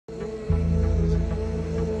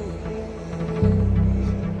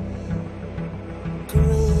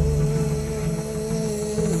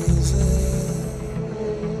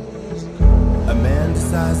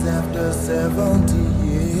realize after 70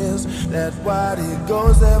 years that what he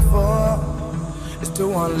goes there for is to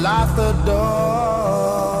unlock the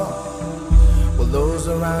door. Well, those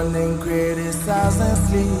around him criticize and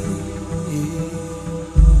sleep.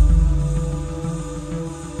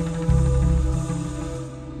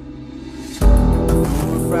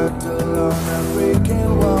 Fractal on a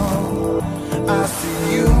breaking wall. I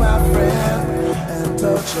see you, my friend, and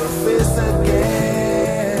touch your face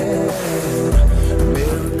again.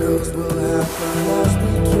 Miracles will happen as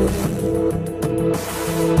we dream.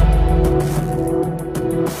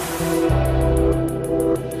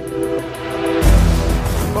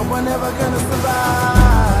 But we're never gonna survive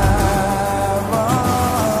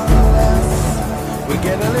unless we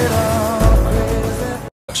get a little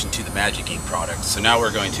to the Magic Ink products. So now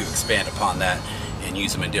we're going to expand upon that and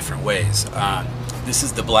use them in different ways. This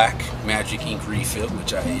is the black Magic Ink refill,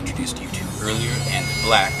 which I introduced you to earlier, and the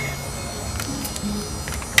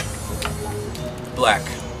black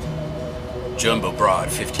jumbo broad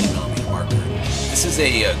 15mm marker. This is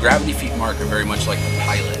a gravity feed marker, very much like the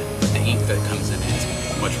Pilot, but the ink that comes in is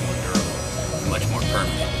much more durable, much more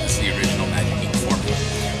permanent. This is the original Magic Ink formula.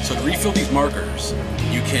 So to refill these markers,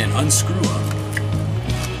 you can unscrew them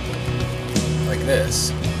like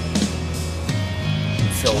this,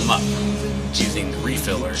 fill them up using the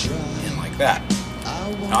refiller and like that.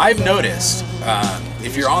 Now I've noticed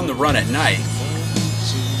if you're on the run at night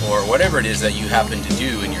or whatever it is that you happen to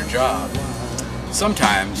do in your job,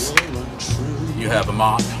 sometimes you have a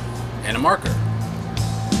mop and a marker.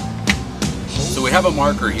 So we have a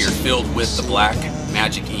marker here filled with the black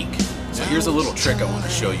Magic Ink. So here's a little trick I want to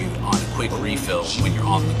show you on a quick refill when you're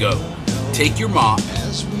on the go. Take your mop,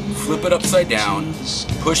 flip it upside down,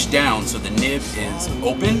 push down so the nib is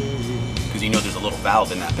open, because you know there's a little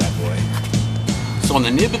valve in that bad boy. So on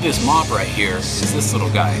the nib of this mop right here is this little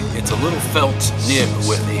guy. It's a little felt nib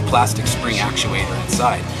with a plastic spring actuator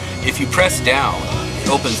inside. If you press down, it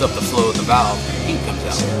opens up the flow of the valve and ink comes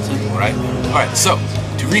out. Simple, right? Alright, so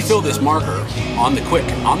to refill this marker on the quick,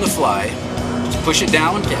 on the fly, just push it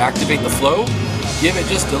down to activate the flow. Give it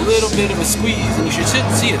just a little bit of a squeeze, and you should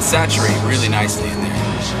see it saturate really nicely in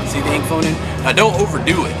there. See the ink flowing in? Now don't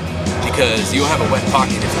overdo it, because you'll have a wet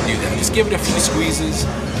pocket if you do that. Just give it a few squeezes.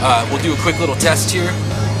 We'll do a quick little test here.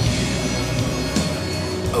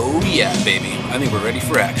 Oh yeah, baby. I think we're ready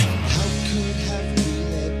for action.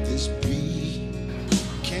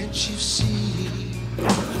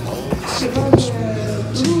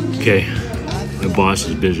 Okay, my boss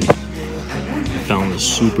is busy. I found this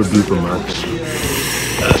super duper marker.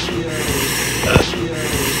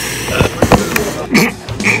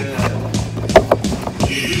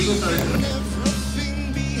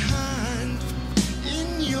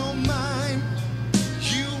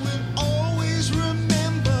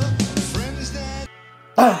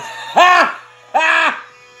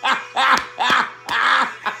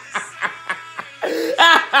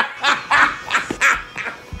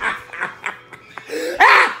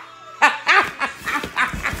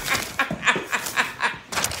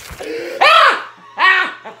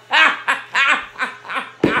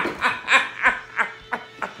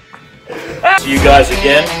 See you guys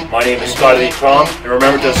again. My name is Krahm, and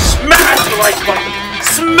remember to smash the like button,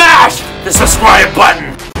 smash the subscribe button.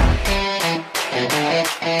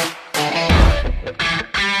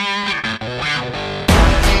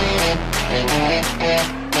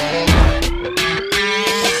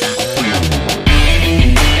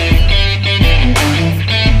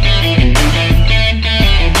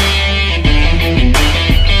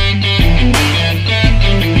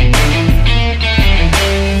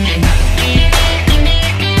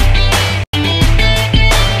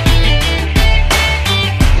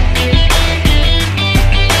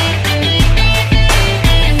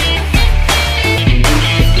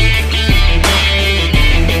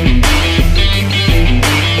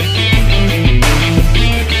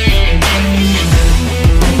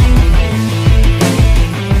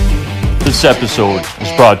 This episode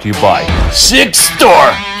is brought to you by Six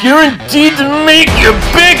Store, guaranteed to make you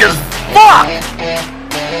big as fuck!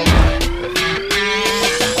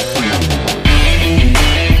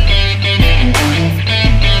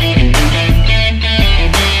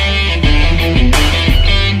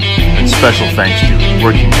 And special thanks to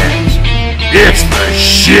Working Hands. It's the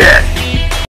shit!